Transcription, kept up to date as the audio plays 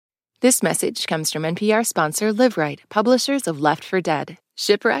This message comes from NPR sponsor Live Right, publishers of Left for Dead: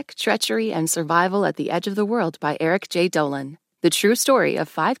 Shipwreck, Treachery, and Survival at the Edge of the World by Eric J. Dolan. The true story of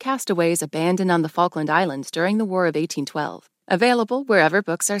 5 castaways abandoned on the Falkland Islands during the War of 1812. Available wherever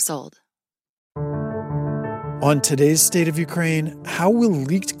books are sold. On today's State of Ukraine, how will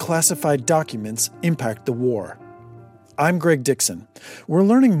leaked classified documents impact the war? I'm Greg Dixon. We're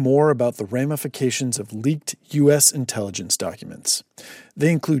learning more about the ramifications of leaked U.S. intelligence documents.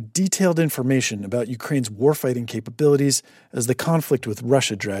 They include detailed information about Ukraine's warfighting capabilities as the conflict with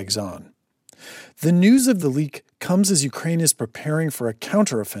Russia drags on. The news of the leak comes as Ukraine is preparing for a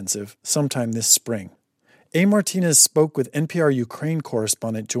counteroffensive sometime this spring. A. Martinez spoke with NPR Ukraine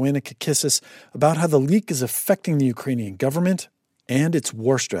correspondent Joanna Kakissis about how the leak is affecting the Ukrainian government and its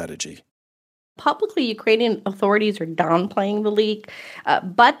war strategy. Publicly, Ukrainian authorities are downplaying the leak,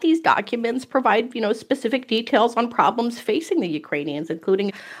 but these documents provide, specific details on problems facing the Ukrainians,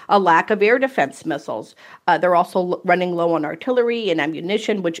 including a lack of air defense missiles. They're also running low on artillery and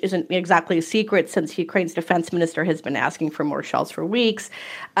ammunition, which isn't exactly a secret since Ukraine's defense minister has been asking for more shells for weeks.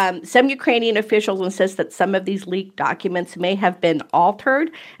 Some Ukrainian officials insist that some of these leaked documents may have been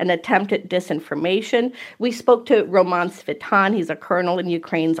altered, an attempt at disinformation. We spoke to Roman Svitan. He's a colonel in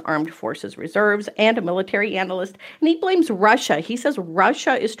Ukraine's Armed Forces Reserve and a military analyst, and he blames Russia. He says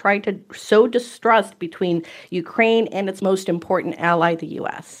Russia is trying to sow distrust between Ukraine and its most important ally, the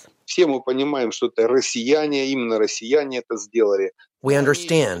U.S. We understand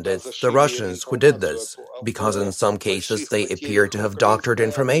it's the Russians who did this, because in some cases they appear to have doctored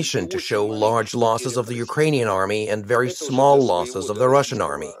information to show large losses of the Ukrainian army and very small losses of the Russian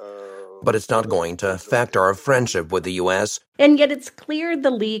army. But it's not going to affect our friendship with the U.S. And yet it's clear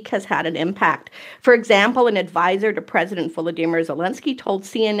the leak has had an impact. For example, an advisor to President Volodymyr Zelensky told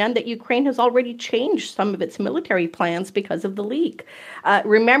CNN that Ukraine has already changed some of its military plans because of the leak.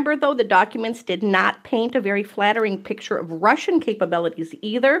 Remember, though, the documents did not paint a very flattering picture of Russian capabilities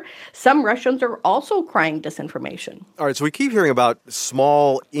either. Some Russians are also crying disinformation. All right, so we keep hearing about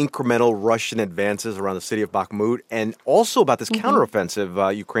small, incremental Russian advances around the city of Bakhmut and also about this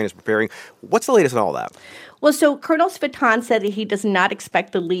counteroffensive Ukraine is preparing. What's the latest on all that? Well, so Colonel Svitan said that he does not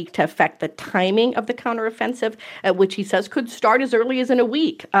expect the leak to affect the timing of the counteroffensive, which he says could start as early as in a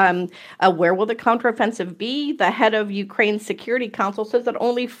week. Where will the counteroffensive be? The head of Ukraine's Security Council says that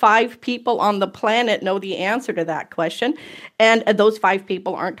only 5 people on the planet know the answer to that question, and those 5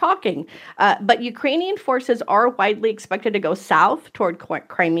 people aren't talking. But Ukrainian forces are widely expected to go south toward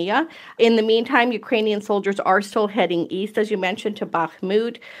Crimea. In the meantime, Ukrainian soldiers are still heading east, as you mentioned, to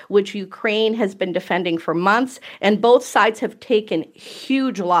Bakhmut, which Ukraine has been defending for months, and both sides have taken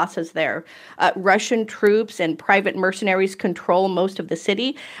huge losses there. Russian troops and private mercenaries control most of the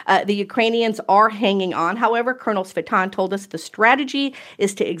city. The Ukrainians are hanging on. However, Colonel Svitan told us the strategy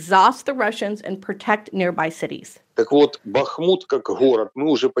is to exhaust the Russians and protect nearby cities. We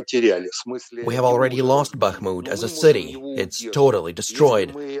have already lost Bakhmut as a city. It's totally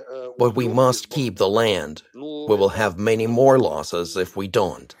destroyed. But we must keep the land. We will have many more losses if we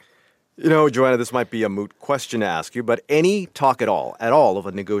don't. Joanna, this might be a moot question to ask you, but any talk at all of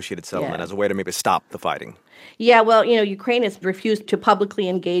a negotiated settlement as a way to maybe stop the fighting? Yeah, well, Ukraine has refused to publicly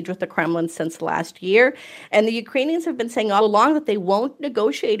engage with the Kremlin since last year. And the Ukrainians have been saying all along that they won't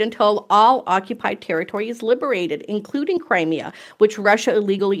negotiate until all occupied territory is liberated, including Crimea, which Russia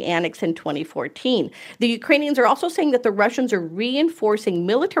illegally annexed in 2014. The Ukrainians are also saying that the Russians are reinforcing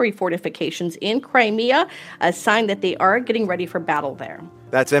military fortifications in Crimea, a sign that they are getting ready for battle there.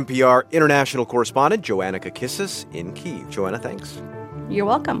 That's NPR international correspondent Joanna Kakissis in Kyiv. Joanna, thanks. You're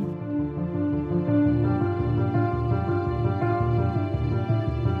welcome.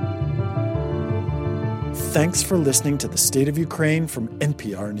 Thanks for listening to the State of Ukraine from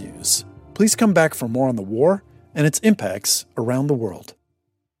NPR News. Please come back for more on the war and its impacts around the world.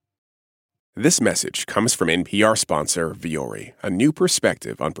 This message comes from NPR sponsor Vuori, a new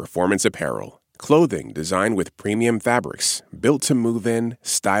perspective on performance apparel. Clothing designed with premium fabrics, built to move in,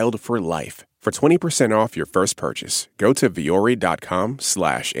 styled for life. For 20% off your first purchase, go to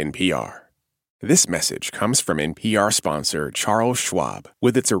vuori.com/NPR. This message comes from NPR sponsor Charles Schwab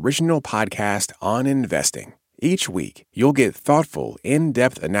with its original podcast on investing. Each week, you'll get thoughtful,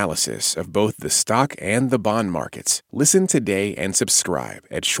 in-depth analysis of both the stock and the bond markets. Listen today and subscribe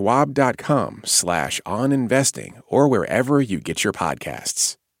at schwab.com/oninvesting or wherever you get your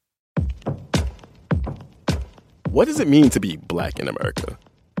podcasts. What does it mean to be Black in America?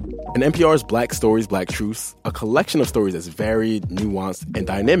 In NPR's Black Stories, Black Truths, a collection of stories as varied, nuanced, and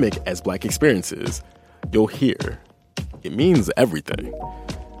dynamic as Black experiences, you'll hear it means everything.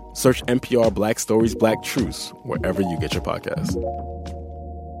 Search NPR Black Stories, Black Truths wherever you get your podcasts.